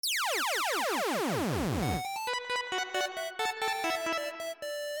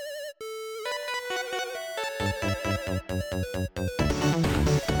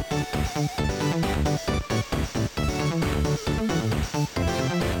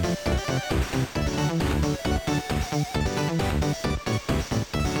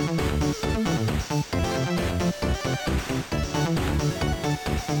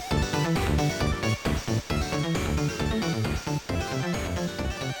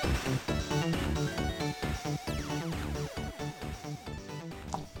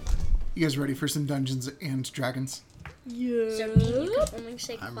You guys ready for some Dungeons and Dragons? Yeah. So, Nate, you can only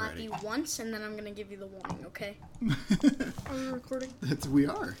say clappy once, and then I'm going to give you the warning, okay? Are we recording? We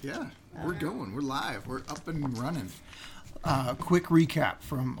are, yeah. We're going. We're live. We're up and running. Quick recap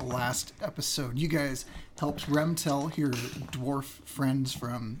from last episode. You guys helped Remtel, your dwarf friends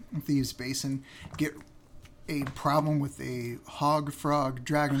from Thieves Basin, get a problem with a hog, frog,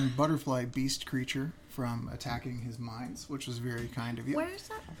 dragon, butterfly beast creature from attacking his mines, which was very kind of you. Where is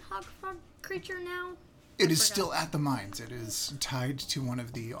that hog frog creature now? It is still at the mines. It is tied to one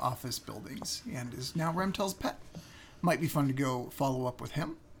of the office buildings and is now Remtel's pet. Might be fun to go follow up with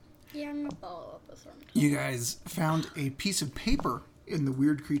him. Yeah, I'm going to follow up with Remtel. You guys found a piece of paper in the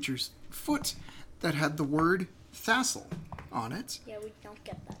weird creature's foot that had the word Thassle on it. Yeah, we don't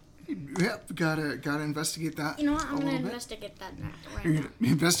get that. Yep, gotta investigate that. You know what? I'm going to investigate that right You're now.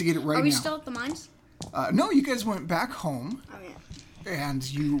 gonna investigate it right now. Are we still at the mines? No, you guys went back home. Oh, yeah. And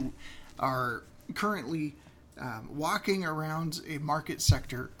you are currently walking around a market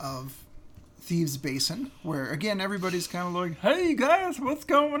sector of Thieves Basin, where, again, everybody's kind of like, hey, guys, what's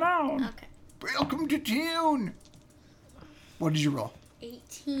going on? Okay. Welcome to town. What did you roll?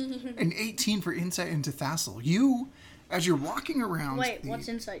 18. An 18 for insight into Thassle. You, as you're walking around... Wait, what's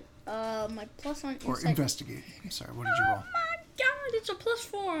insight? My plus on insight. Or investigate. I'm sorry, what did you roll? Oh, my God, it's a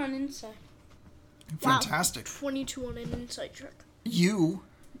 +4 on insight. Fantastic. 22 on an insight check. You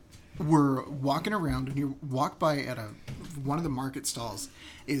were walking around, and you walk by at one of the market stalls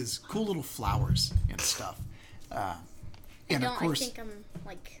is cool little flowers and stuff. And of course, I think I'm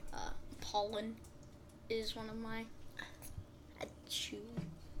like pollen is one of my.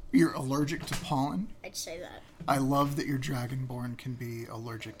 You're allergic to pollen. I'd say that. I love that your dragonborn can be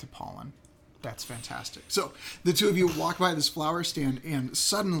allergic to pollen. That's fantastic. So the two of you walk by this flower stand, and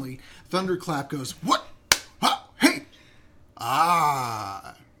suddenly Thunderclap goes, "What? Huh? Hey!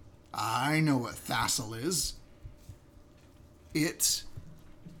 Ah, I know what Thassle is. It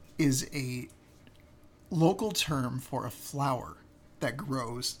is a local term for a flower that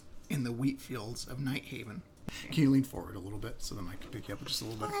grows in the wheat fields of Nighthaven." Can you lean forward a little bit so the mic can pick you up just a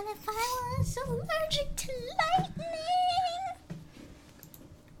little bit? What if I was allergic to lightning?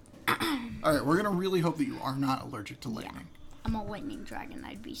 All right, we're going to really hope that you are not allergic to lightning. Yeah. I'm a lightning dragon.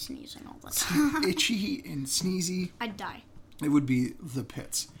 I'd be sneezing all the time. Itchy and sneezy. I'd die. It would be the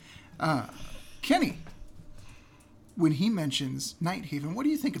pits. Kenny, when he mentions Nighthaven, what do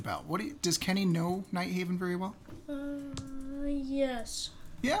you think about? Does Kenny know Nighthaven very well? Yes.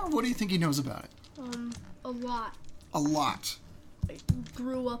 Yeah, what do you think he knows about it? A lot. A lot. I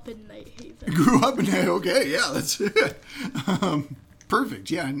grew up in Nighthaven. Grew up in it. Okay, yeah, that's it. Perfect.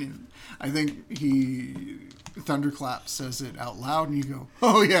 Yeah, and I think Thunderclap says it out loud, and you go,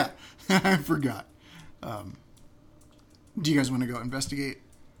 "Oh yeah, I forgot." Do you guys want to go investigate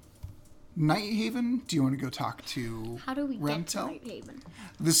Nighthaven? Do you want to go talk to How do we get to Remtel? Nighthaven?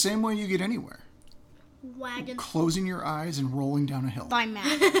 The same way you get anywhere. Wagon. Closing your eyes and rolling down a hill. By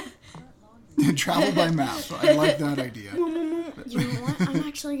map. Travel by map. I like that idea. You know what? I'm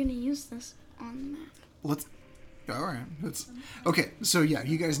actually going to use this on the map. All right. Okay, so yeah,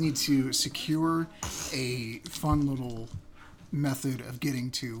 you guys need to secure a fun little method of getting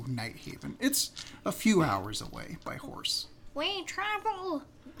to Nighthaven. It's a few hours away by horse. We travel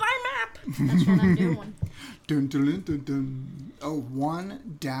By map. That's what I'm doing. Dun, dun, dun, dun, dun. Oh,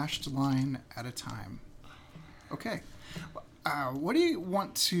 one dashed line at a time. Okay. What do you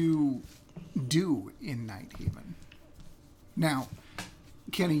want to do in Nighthaven? Now,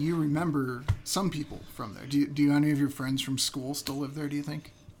 Kenny, you remember some people from there. Do any of your friends from school still live there, do you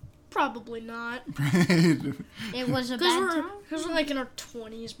think? Probably not. It was a bad time. Because we're like in our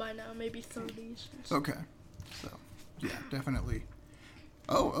 20s by now, maybe 30s. Okay. So, yeah, definitely.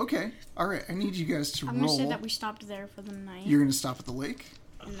 Oh, okay. All right. I need you guys to roll. I'm going to say that we stopped there for the night. You're going to stop at the lake?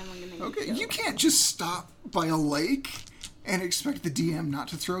 And then we're going to Okay. You can't just stop by a lake and expect the DM not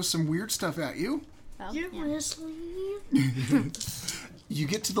to throw some weird stuff at you. Well, You're yeah. listening. You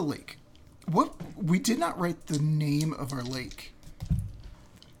get to the lake. We did not write the name of our lake.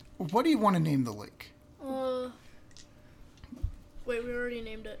 What do you want to name the lake? Wait, we already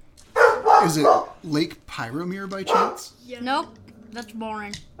named it. Is it Lake Pyromere by chance? Yeah. Nope. That's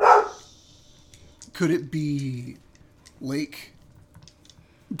boring. Could it be Lake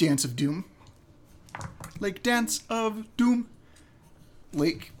Dance of Doom? Lake Dance of Doom.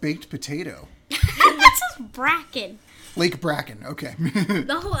 Lake Baked Potato. That says Bracken. Lake Bracken, okay.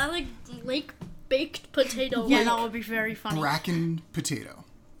 No, I like Lake Baked Potato. Yeah, that would be very funny. Bracken Potato.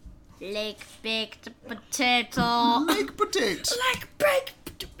 Lake Baked Potato. Lake Potato. Lake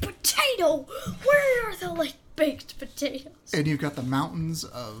Baked Potato. Where are the Lake Baked Potatoes? And you've got the mountains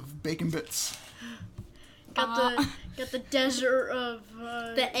of bacon bits. Got the desert of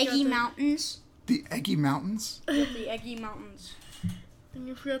The Eggy Mountains. The Eggy Mountains. The Eggy Mountains. And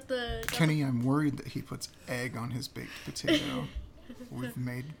you've got the Kenny, I'm worried that he puts egg on his baked potato. We've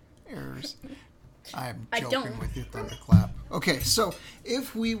made errors. I'm joking with you, Thunderclap. Okay, so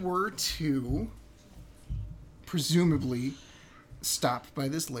if we were to presumably stop by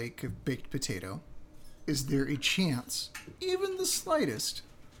this lake of baked potato, is there a chance, even the slightest,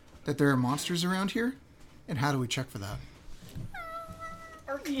 that there are monsters around here? And how do we check for that?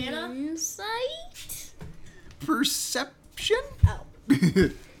 Arcana. Insight? Perception? Oh.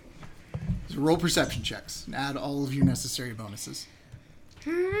 So roll perception checks and add all of your necessary bonuses.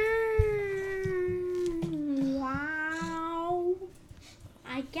 Wow.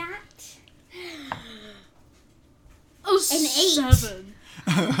 I got Oh, an 8. 7.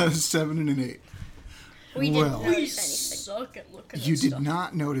 7 and an 8. We didn't Well, We notice anything. suck at looking you at did stuff.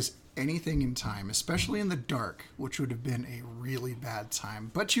 not notice anything in time, especially in the dark, which would have been a really bad time.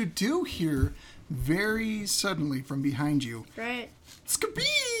 But you do hear very suddenly from behind you, Right.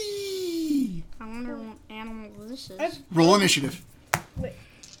 Scabee! I wonder what animal this is. I've- Roll initiative. Wait.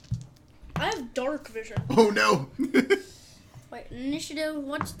 I have dark vision. Oh no! Wait, initiative,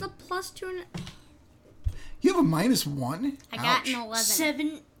 what's the +2? You have a -1? I got an Ouch. 11.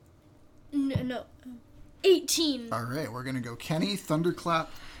 7. No. 18. Alright, we're gonna go Kenny,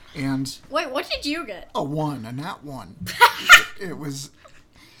 Thunderclap, and Wait, what did you get? a 1, a nat 1. It was...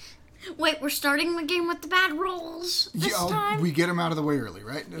 Wait, we're starting the game with the bad rolls this time? We get them out of the way early,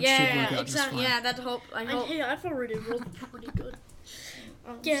 right? That should work Yeah, out just exactly. fine. Yeah, that's hope. I hope. Hey, I've already rolled pretty good.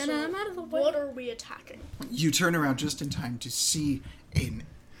 Get 'em out of the way. What are we attacking? You turn around just in time to see an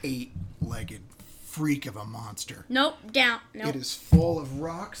 8-legged freak of a monster. Nope, down. Nope. It is full of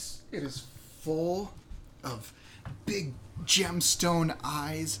rocks. It is full of big gemstone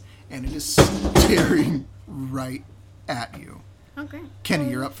eyes, and it is staring right at you. Okay. Kenny,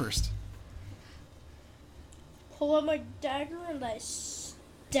 you're up first. Pull out my dagger and I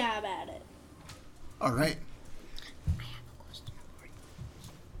stab at it. All right. I have a question for you.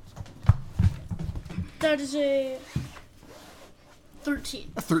 That is a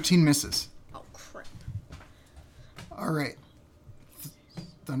 13. A 13 misses. Oh, crap. All right.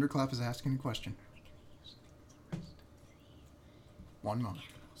 Thunderclap is asking a question. One moment.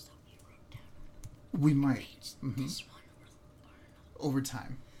 We might. Mhm. This one or Over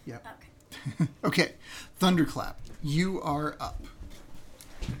time. Yep. Okay. Okay. Thunderclap, you are up.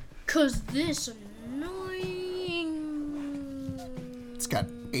 'Cause this annoying... It's got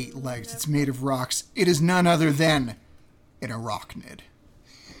 8 legs. It's made of rocks. It is none other than an arachnid.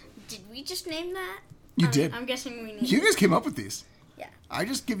 Did we just name that? You did. I'm guessing we named You it. guys came up with these. Yeah. I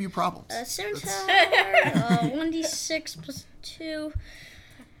just give you problems. Scimitar. 1d6 plus 2.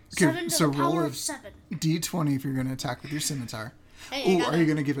 7 to so the roll power a of 7. D20 if you're going to attack with your scimitar. Hey, I Ooh, got are you it.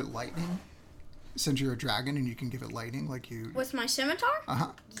 going to give it lightning? Since you're a dragon and you can give it lightning like you... With my scimitar? Uh-huh.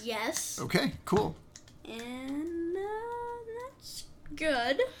 Yes. Okay, cool. And that's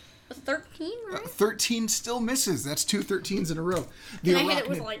good. A 13, right? 13 still misses. That's 2 13s in a row. The Can I hit it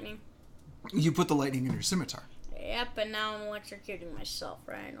with arachnid- lightning? You put the lightning in your scimitar. Yep, and now I'm electrocuting myself,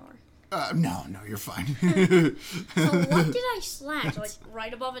 right? Or No, you're fine. so what did I slash? Like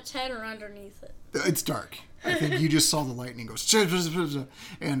right above its head or underneath it? It's dark. I think you just saw the lightning go,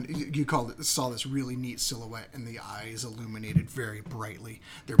 and you saw this really neat silhouette, and the eyes illuminated very brightly.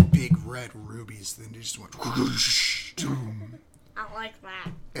 They're big red rubies. Then they just went, I like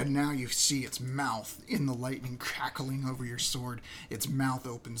that. and now you see its mouth in the lightning crackling over your sword. Its mouth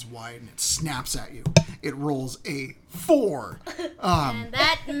opens wide and it snaps at you. It rolls a 4. And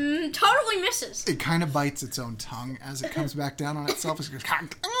that totally misses. It kind of bites its own tongue as it comes back down on itself. It goes,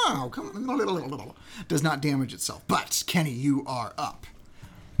 does not damage itself. But Kenny, you are up.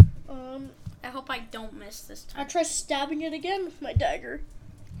 I hope I don't miss this I time. try stabbing it again with my dagger.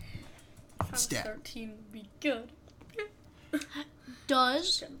 Stab. 13 would be good.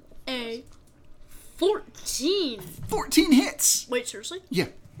 Does a 14. 14 hits. Wait, seriously? Yeah.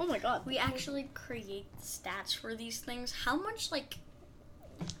 Oh my god. We actually create the stats for these things. How much, like,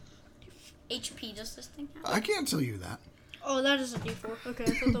 HP does this thing have? I can't tell you that. Oh, that is a D4. Okay, I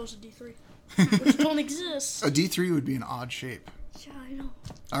thought that was a D3. Which don't exist. A D3 would be an odd shape. Yeah, I know.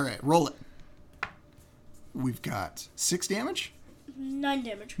 All right, roll it. We've got 6 damage? 9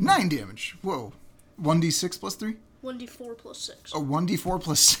 damage. 9 damage. Whoa. 1d6 plus 3? 1d4 plus 6. Oh, 1d4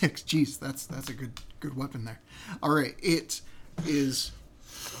 plus 6. Jeez, that's a good weapon there. All right, it is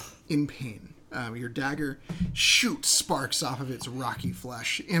in pain. Your dagger shoots sparks off of its rocky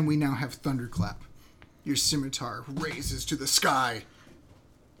flesh, and we now have Thunderclap. Your scimitar raises to the sky.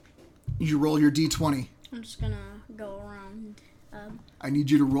 You roll your d20. I'm just gonna go around. I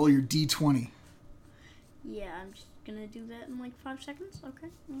need you to roll your d20. Yeah, I'm just gonna do that in like 5 seconds. Okay.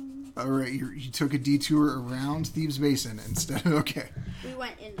 All right, you took a detour around Thieves Basin instead. Okay. We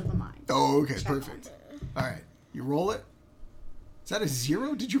went into the mine. Oh, okay, perfect. All right, you roll it. Is that a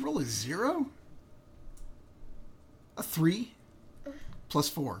 0? Did you roll a 0? A 3? Plus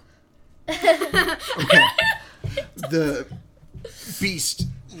 4. Okay. The beast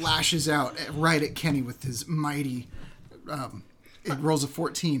lashes out right at Kenny with his mighty... it rolls a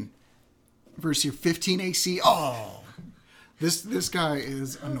 14 versus your 15 AC. Oh! This guy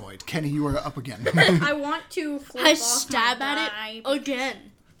is annoyed. Kenny, you are up again. I want to flip I off stab my at die. it again.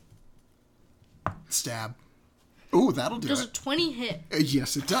 Stab. Ooh, that'll do Does a it. 20 hit?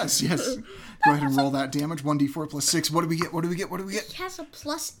 Yes, it does. Yes. Go ahead and roll that damage. 1d4 plus 6. What do we get? What do we get? What do we get? He has a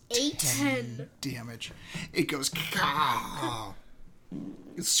plus 8. 10 damage. It goes... Caw.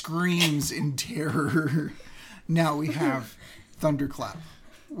 It screams in terror. Now we have Thunderclap.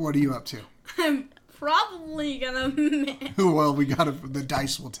 What are you up to? I'm probably gonna miss. Well, the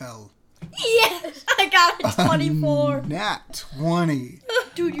dice will tell. Yes! I got a 24. Nat 20.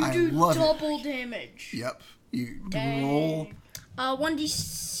 Dude, you I do love it. double damage. Yep. You roll.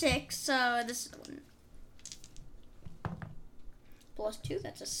 1d6. This is one. Plus 2,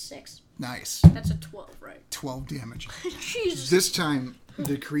 that's a 6. Nice. That's a 12, right? 12 damage. Jesus. This time,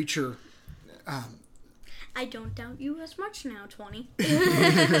 the creature... I don't doubt you as much now, 20.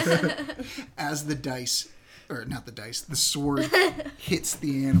 as the dice, or not the dice, the sword hits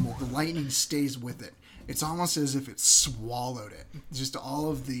the animal, the lightning stays with it. It's almost as if it swallowed it. Just all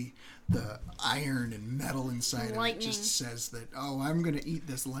of the iron and metal inside of it just says that, oh, I'm going to eat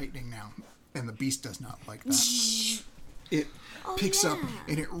this lightning now. And the beast does not like that. It picks up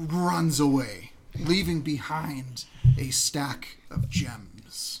and it runs away, leaving behind a stack of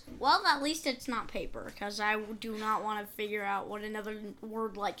gems. Well, at least it's not paper, because I do not want to figure out what another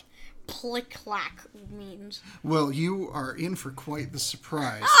word like plick-clack means. Well, you are in for quite the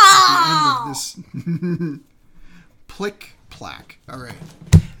surprise at the end of this plick-plack. All right.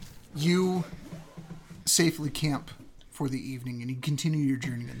 You safely camp for the evening, and you continue your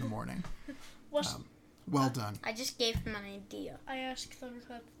journey in the morning. Well done. I just gave him an idea. I asked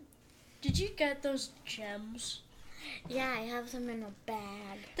Thunderclap, did you get those gems? Yeah, I have them in a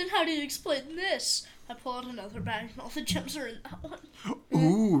bag. Then how do you explain this? I pull out another bag and all the gems are in that one.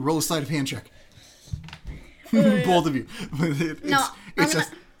 Ooh, roll a sleight of hand check. Both of you.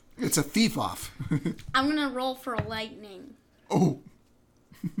 It's a thief off. I'm gonna roll for lightning. Oh.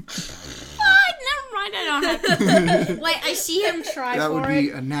 What? Never mind, I don't have to. Wait, I see him try That for would be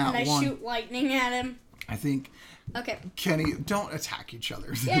it, a nat and I 1. shoot lightning at him. I think, Okay. Kenny, don't attack each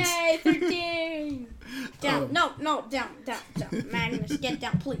other. Yay, 13! Down, down. Magnus, get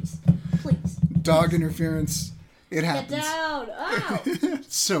down, please. Please. Dog interference. It Get happens. down. Ow.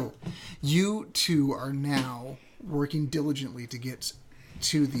 So, you two are now working diligently to get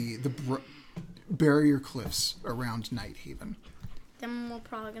to the barrier cliffs around Nighthaven. Then we're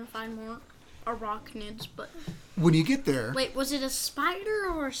probably gonna find more arachnids, but... When you get there, Wait, was it a spider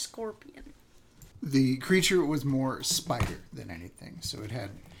or a scorpion? the creature was more spider than anything, so it had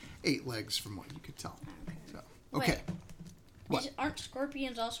 8 legs from what you could tell. So, okay. What? Aren't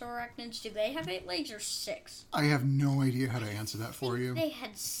scorpions also arachnids? Do they have 8 legs or 6? I have no idea how to answer that for you. They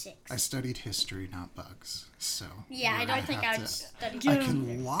had 6. I studied history, not bugs. So Yeah, I we're don't gonna think have I would to- study. I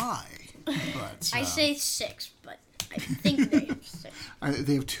can lie, but I say 6, but I think they have 6.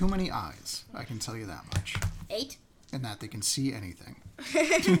 they have too many eyes. I can tell you that much, 8? and that they can see anything.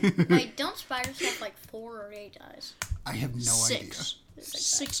 Wait, don't spiders have like 4 or 8 eyes? I have no 6.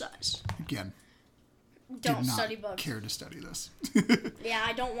 6 eyes. idea. Again, Don't did not study bugs. care to study this. Yeah,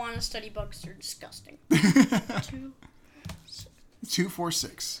 I don't want to study bugs. They're disgusting.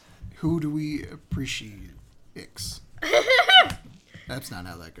 246. Who do we appreciate? Ix. That's not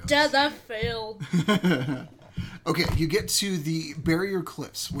how that goes. Dad, that failed. Okay, you get to the barrier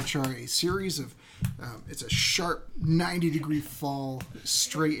cliffs, which are a series of... it's a sharp 90-degree fall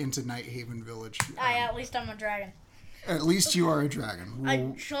straight into Nighthaven Village. At least I'm a dragon. At least you are a dragon.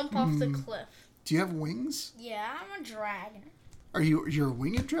 I jump off the cliff. Do you have wings? Yeah, I'm a dragon. You're a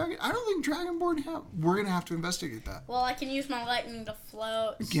winged dragon? I don't think Dragonborn have. We're gonna have to investigate that. Well, I can use my lightning to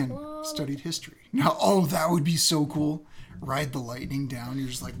float. Again, slowly. studied history. Now, oh, that would be so cool. Ride the lightning down. You're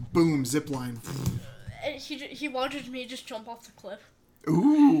just like, boom, zip line. He wanted me to just jump off the cliff.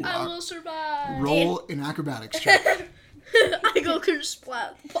 Ooh. I will survive. Roll an acrobatics check. I go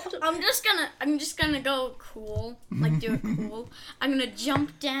splat at the bottom. I'm just gonna go cool. Like, do it cool. I'm gonna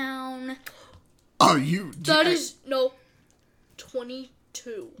jump down. Oh, you. That is, no,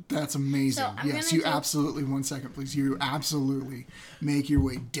 22. That's amazing. So, I'm yes, gonna you jump- absolutely. 1 second, please. You absolutely make your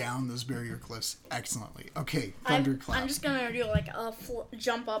way down those barrier cliffs excellently. Okay, Thunderclap. I'm just gonna do like a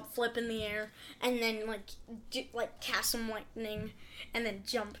jump up, flip in the air, and then cast some lightning, and then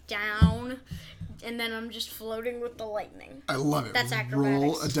jump down, and then I'm just floating with the lightning. I love it. That's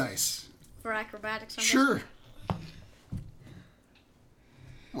Roll acrobatics. a dice. For acrobatics, I'm Sure.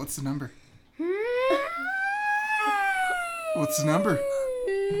 What's the number? What's the number?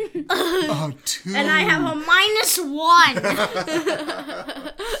 Oh, 2. And I have a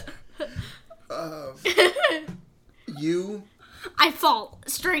 -1. You I fall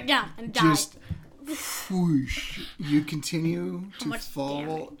straight down and die. just whoosh. You continue to much fall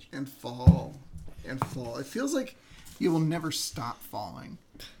damage? and fall and fall. It feels like you will never stop falling.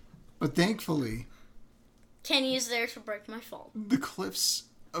 But thankfully, Kenny is there to break my fall. the cliffs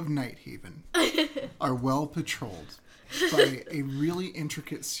of Nighthaven are well patrolled by a really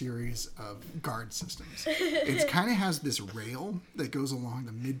intricate series of guard systems. It kind of has this rail that goes along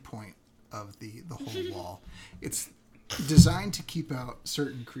the midpoint of the whole wall. It's designed to keep out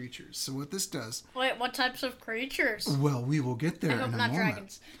certain creatures. So what this does, Wait, what types of creatures? well, we will get I there hope in a not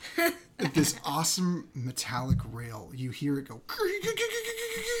moment. dragons. This awesome metallic rail, you hear it go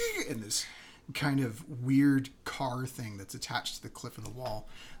and this kind of weird car thing that's attached to the cliff of the wall.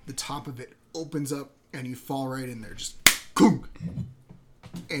 The top of it opens up and you fall right in there, just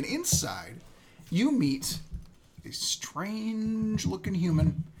and inside you meet a strange looking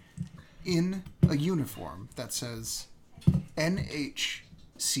human in a uniform that says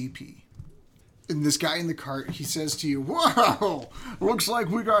NHCP. And this guy in the cart, he says to you, "Wow, looks like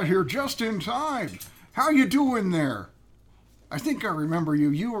we got here just in time. How you doing there? I think I remember you.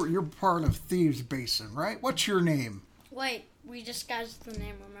 You're part of Thieves Basin, right? What's your name?" Wait, we disguised the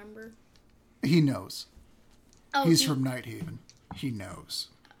name, remember? He knows. Oh, He's from Nighthaven. He knows.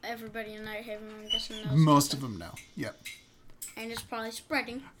 Everybody in Nighthaven, I'm guessing, knows. Most of them know. Yep. And it's probably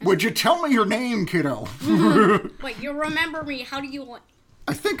spreading. Would you tell me your name, kiddo? Wait, you remember me. How do you want...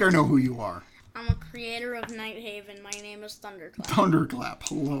 I think I know who you are. I'm a creator of Nighthaven. My name is Thunderclap. Thunderclap.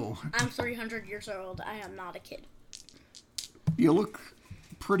 Hello. I'm 300 years old. I am not a kid. You look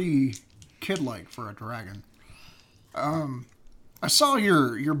pretty kid-like for a dragon. I saw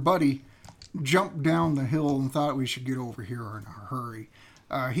your buddy jump down the hill and thought we should get over here in a hurry.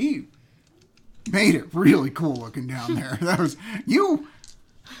 He made it really cool looking down there. That was you.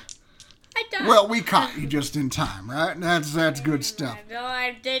 I died. Well, we caught you just in time, right? That's good stuff. No,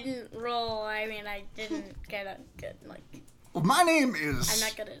 I didn't roll. I mean, I didn't get a good, Well, my name I'm is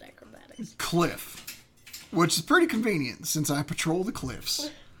not good at acrobatics. Cliff, which is pretty convenient since I patrol the cliffs.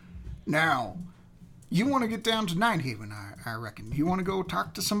 Now, you want to get down to Nighthaven, I reckon. You want to go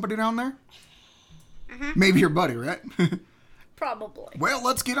talk to somebody down there? Mm-hmm. Maybe your buddy, right? Probably. Well,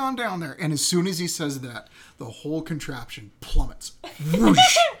 let's get on down there. And as soon as he says that, the whole contraption plummets. Whoosh.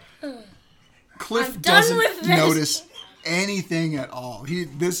 Cliff I'm done doesn't with this. notice anything at all.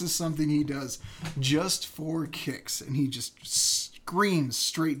 This is something he does just for kicks, and he just screams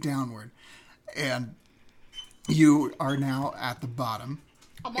straight downward. And you are now at the bottom.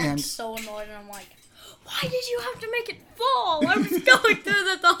 I'm so annoyed, and I'm like, why did you have to make it fall? I was going through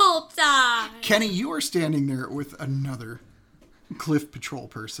that the whole time. Kenny, you are standing there with another cliff patrol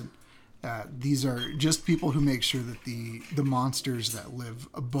person. These are just people who make sure that the monsters that live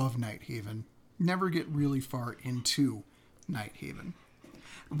above Nighthaven never get really far into Nighthaven.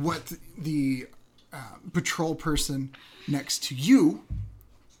 What the patrol person next to you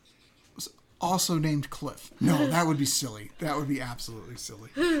was also named Cliff. No, that would be silly. That would be absolutely silly.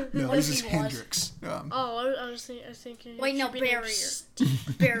 No, What this if is he was? Hendrix. I was thinking. Wait, no, should be named barrier.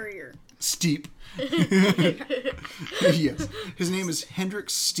 Barrier. Steep. Yes. His name is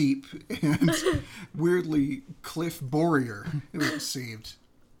Hendrix Steep, and weirdly, Cliff Borear, who saved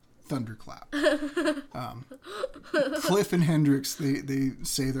Thunderclap. Cliff and Hendrix, they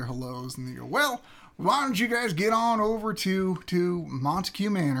say their hellos, and they go, well, why don't you guys get on over to Montague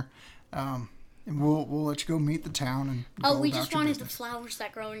Manor? And we'll let you go meet the town and Oh, go we about just your wanted the business. flowers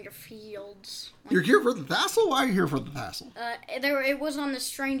that grow in your fields. You're here for the Thassle? Why are you here for the Thassle? It was on this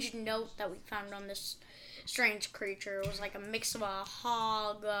strange note that we found on this strange creature. It was like a mix of a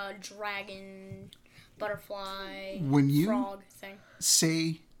hog, a dragon, butterfly, When you frog thing.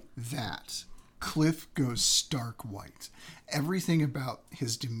 say that, Cliff goes stark white. Everything about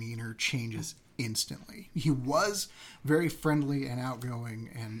his demeanor changes instantly. He was very friendly and outgoing,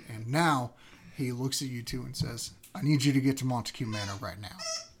 and now he looks at you two and says, I need you to get to Montague Manor right now.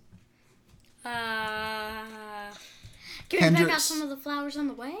 Can we pick out some of the flowers on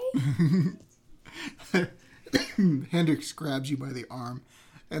the way? Hendrix grabs you by the arm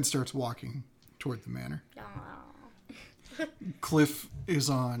and starts walking toward the manor. Cliff is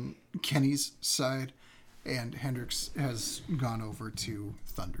on Kenny's side, and Hendrix has gone over to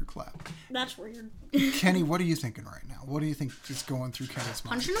Thunderclap. That's weird. Kenny, what are you thinking right now? What do you think is going through Kenny's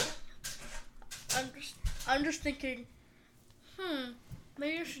mind? Punching him? I'm just thinking,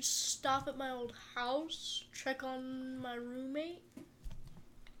 maybe I should stop at my old house, check on my roommate.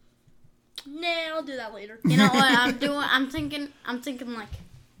 Nah, I'll do that later. You know what I'm doing? I'm thinking like,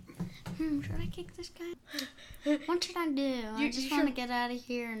 should I kick this guy? What should I do? I just want to get out of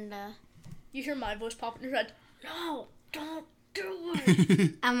here and, You hear my voice pop in your head. No, don't do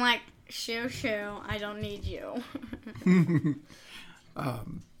it. I'm like, shoo, I don't need you.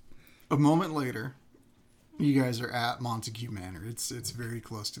 A moment later, you guys are at Montague Manor. It's very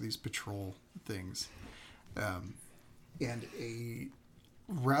close to these patrol things. And a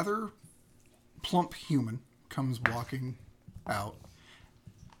rather plump human comes walking out.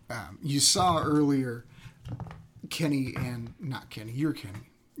 You saw earlier you're Kenny.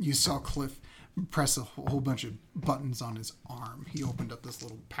 You saw Cliff press a whole bunch of buttons on his arm. He opened up this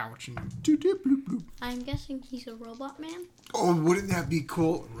little pouch and doop, bloop, bloop. I'm guessing he's a robot man? Oh, wouldn't that be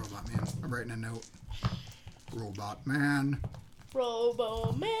cool? Robot man. I'm writing a note. Robot man.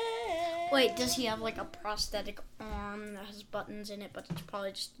 Robo Man. Wait, does he have like a prosthetic arm that has buttons in it, but it's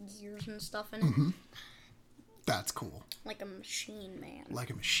probably just gears and stuff in it? Mm-hmm. That's cool. Like a machine man. Like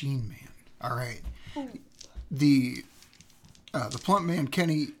a machine man. All right. Ooh. The plump man,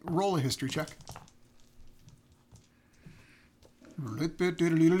 Kenny, roll a history check. Wait, I'm gonna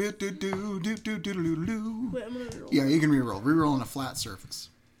roll. Yeah, you can reroll. Reroll on a flat surface.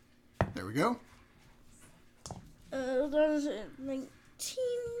 There we go. That is 19.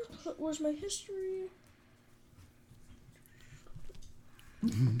 Where's my history?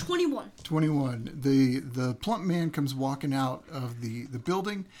 21. 21. The plump man comes walking out of the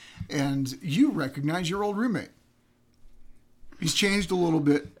building, and you recognize your old roommate. He's changed a little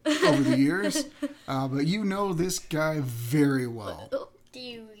bit over the years, but you know this guy very well. Do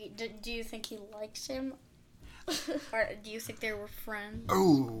you think he likes him? Or do you think they were friends?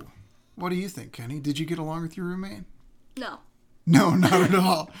 Oh, what do you think, Kenny? Did you get along with your roommate? No. No, not at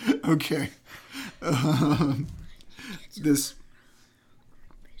all. Okay. That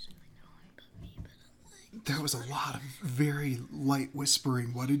was a lot of very light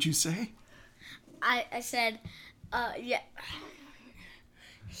whispering. What did you say? I said, yeah.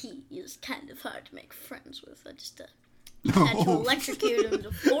 He is kind of hard to make friends with. I just had to electrocute him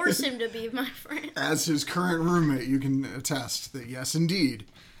to force him to be my friend. As his current roommate, you can attest that, yes, indeed,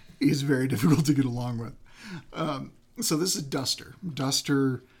 he's very difficult to get along with. So this is Duster.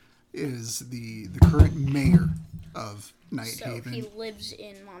 Duster is the current mayor of Nighthaven. So he lives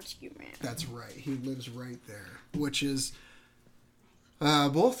in Montague Manor. That's right. He lives right there, which is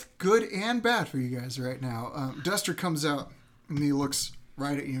both good and bad for you guys right now. Duster comes out and he looks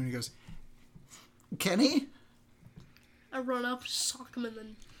right at you and he goes, Kenny? I run up, sock him in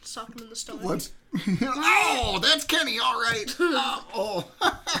the stomach. Let's. Oh, that's Kenny. All right. Oh.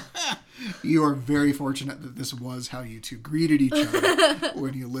 You are very fortunate that this was how you two greeted each other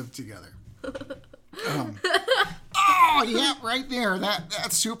when you lived together. Oh, yeah, right there.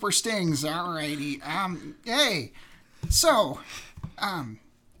 That super stings. All righty. Hey, so,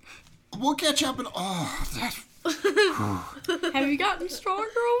 we'll catch up and that. Have you gotten stronger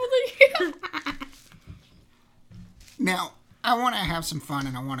over the years? Now, I want to have some fun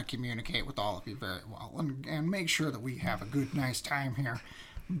and I want to communicate with all of you very well and make sure that we have a good, nice time here.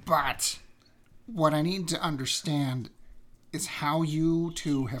 But what I need to understand is how you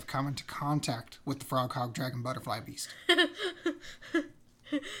two have come into contact with the frog, hog, dragon, butterfly, beast.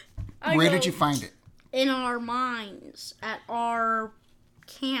 Where did you find it? In our minds, at our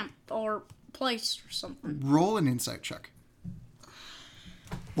camp or place or something. Roll an insight check.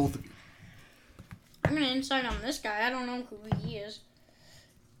 Both of you. I'm going to insight on this guy. I don't know who he is.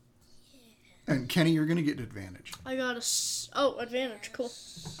 And Kenny, you're going to get an advantage. I got advantage. Cool.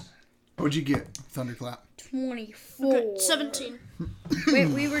 What'd you get, Thunderclap? 24. Okay, 17. Wait,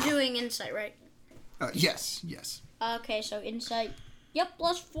 we were doing insight, right? Yes. Okay, so insight. Yep,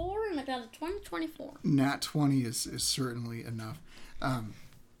 +4, and I got a 24. Nat 20 is certainly enough.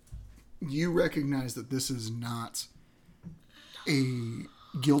 You recognize that this is not a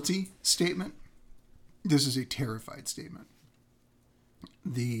guilty statement. This is a terrified statement.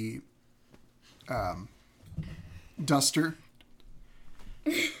 The Duster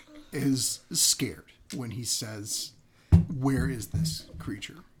is scared when he says, "Where is this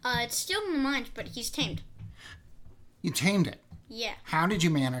creature?" It's still in the mines, but he's tamed. You tamed it. Yeah. How did you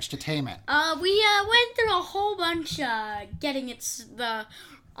manage to tame it? We went through a whole bunch getting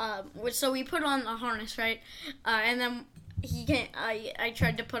so we put on the harness, right? And then I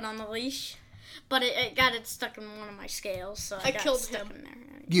tried to put on the leash, but it got it stuck in one of my scales, so I got killed stuck him. in there.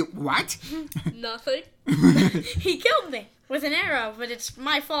 You what? Nothing. He killed me with an arrow, but it's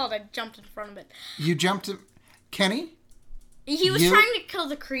my fault. I jumped in front of it. You jumped him, Kenny? He was trying to kill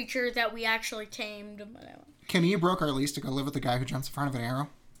the creature that we actually tamed. Kenny, you broke our leash to go live with the guy who jumps in front of an arrow?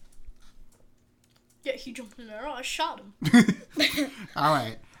 Yeah, he jumped in an arrow. I shot him. All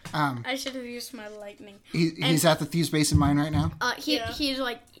right. I should have used my lightning. He's at the Thieves Basin mine right now? He's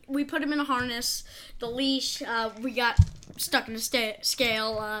like, we put him in a harness, the leash, we got stuck in a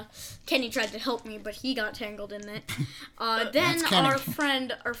scale. Kenny tried to help me, but he got tangled in it. Then our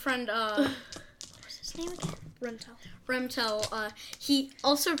friend, what's his name again? Remtel, he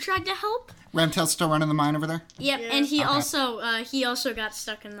also tried to help. Remtel's still running the mine over there? Yep, Yeah. and he also got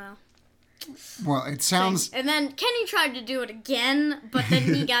stuck in the... Well, it sounds... And then Kenny tried to do it again, but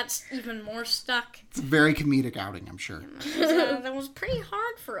then he got even more stuck. It's a very comedic outing, I'm sure. That was pretty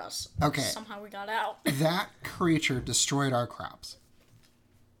hard for us. Okay. Somehow we got out. That creature destroyed our crops.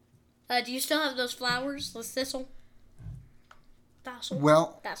 Do you still have those flowers? The thistle? Thassle.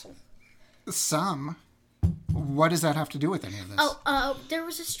 Well, Thassle. some. What does that have to do with any of this? Oh, there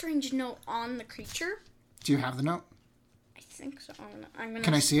was a strange note on the creature. Do you have the note? I think so. I'm gonna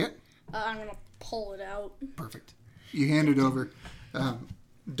Can I see it? I'm gonna pull it out. Perfect. You hand it over.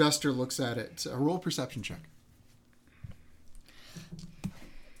 Duster looks at it. Roll a perception check.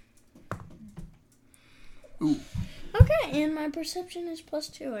 Ooh. Okay, and my perception is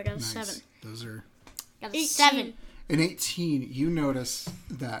 +2. I got a Nice. 7. Those are... Got a 7. In 18, you notice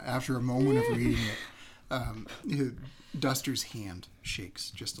that after a moment of reading it, Duster's hand shakes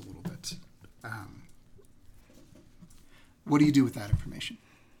just a little bit. What do you do with that information?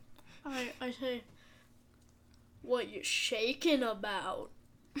 I say, what you shaking about?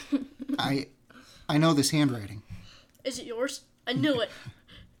 I know this handwriting. Is it yours? I knew it.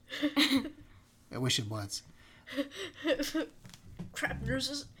 I wish it was. Crap, yours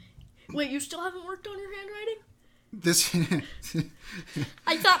is... Wait, you still haven't worked on your handwriting? This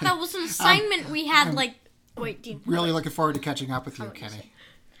I thought that was an assignment we had, Wait, Dean. really looking forward to catching up with you, How about you Kenny.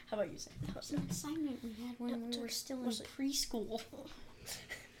 How about you say? That was an assignment we had when we were still in preschool.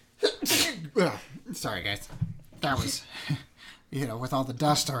 Sorry, guys. That was, with all the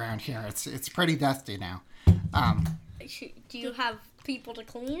dust around here, it's pretty dusty now. Do you have people to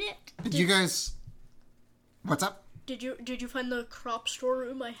clean it? You guys, what's up? Did you find the crop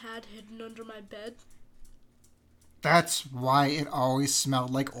storeroom I had hidden under my bed? That's why it always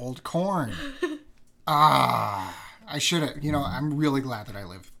smelled like old corn. I should have. I'm really glad that I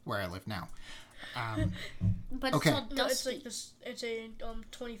live where I live now. But okay. it's all No, it's dusty. like this. It's a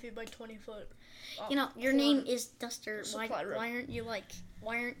 20 feet by 20 foot. Your name is Duster. Why Supply room. aren't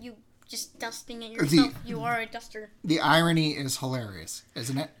you just dusting it yourself? You are a duster. The irony is hilarious,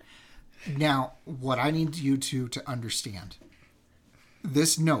 isn't it? Now, what I need you two to understand,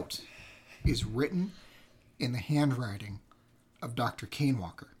 this note is written in the handwriting of Dr. Cane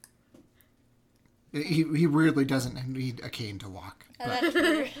Walker. He really doesn't need a cane to walk. But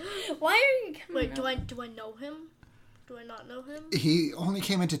Why are you coming Wait, up? do I know him? Do I not know him? he only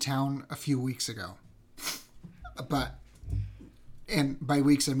came into town a few weeks ago. And by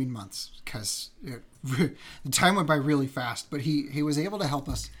weeks I mean months, because the time went by really fast. But he was able to help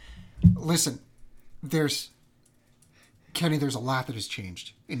us. Listen, Kenny, there's a lot that has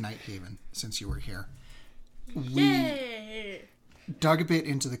changed in Nighthaven since you were here. We Yay! dug a bit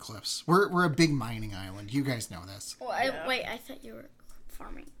into the cliffs. We're a big mining island. You guys know this. Well, I thought you were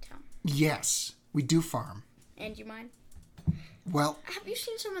farming town. Yes, we do farm. And you mind? Well, Have you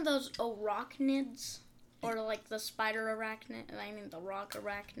seen some of those arachnids? Or like the spider arachnid? I mean the rock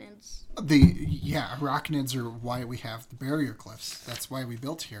arachnids. arachnids are why we have the barrier cliffs. That's why we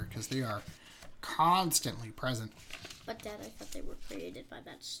built here, because they are constantly present. But Dad, I thought they were created by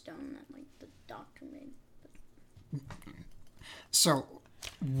that stone that the doctor made. So,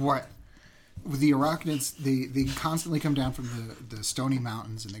 what the arachnids, they constantly come down from the stony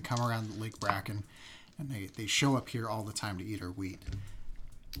mountains, and they come around Lake Bracken, and they show up here all the time to eat our wheat.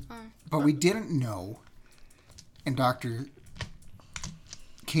 But we didn't know, and Dr.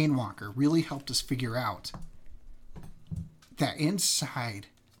 Kane Walker really helped us figure out that inside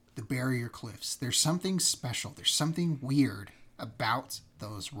the barrier cliffs, there's something special. There's something weird about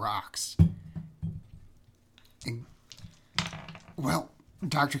those rocks. And, well,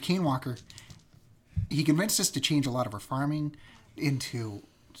 Dr. Kane Walker, he convinced us to change a lot of our farming into...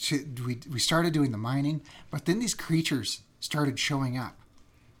 We started doing the mining, but then these creatures started showing up.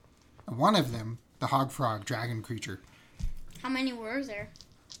 And one of them, the hog frog dragon creature. How many were there?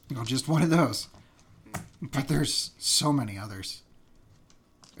 Just one of those. But there's so many others.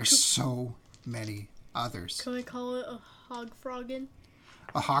 There's so many others. Can we call it a hog froggin?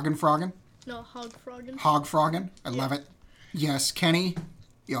 A hoggin froggin? No, hog froggin. Hog froggin? I love it. Yes, Kenny,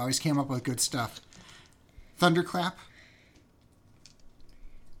 you always came up with good stuff. Thunderclap?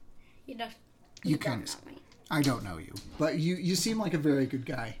 You kind of. I don't know you, but you seem like a very good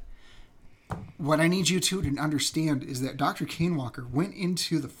guy. What I need you to understand is that Dr. Kane Walker went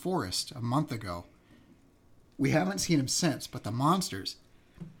into the forest a month ago. We haven't seen him since, but the monsters,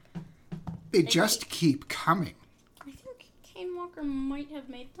 they just keep coming. I think Kane Walker might have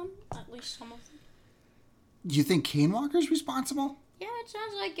made them, at least some of them. You think Kane Walker's responsible? Yeah, it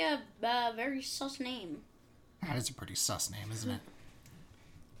sounds like a very sus name. That is a pretty sus name, isn't it?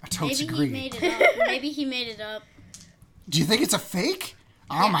 I totally agree. Maybe he made it up. Do you think it's a fake?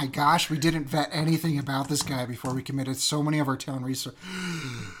 Oh my gosh, we didn't vet anything about this guy before we committed so many of our town research.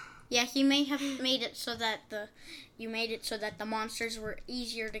 Yeah, he may have made it so that the monsters were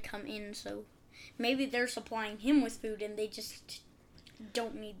easier to come in, so maybe they're supplying him with food and they just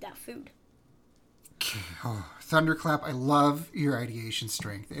don't need that food. Oh, Thunderclap, I love your ideation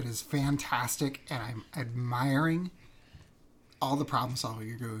strength. It is fantastic, and I'm admiring all the problem solving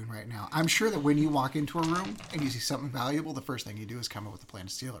you're doing right now. I'm sure that when you walk into a room and you see something valuable, the first thing you do is come up with a plan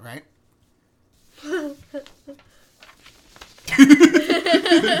to steal it, right?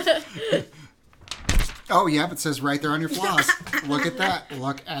 Oh, yeah, it says right there on your flaws. Look at that.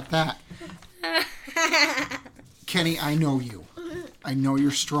 Look at that. Kenny, I know you. I know you're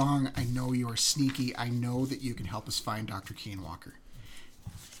strong. I know you are sneaky. I know that you can help us find Dr. Kane Walker.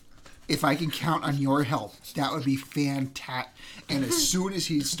 If I can count on your help, that would be fantastic. And as soon as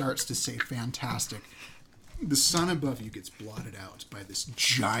he starts to say fantastic, the sun above you gets blotted out by this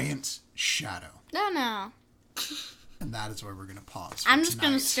giant shadow. No. And that is where we're going to pause. I'm just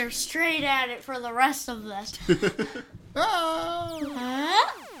going to stare straight at it for the rest of this. Oh!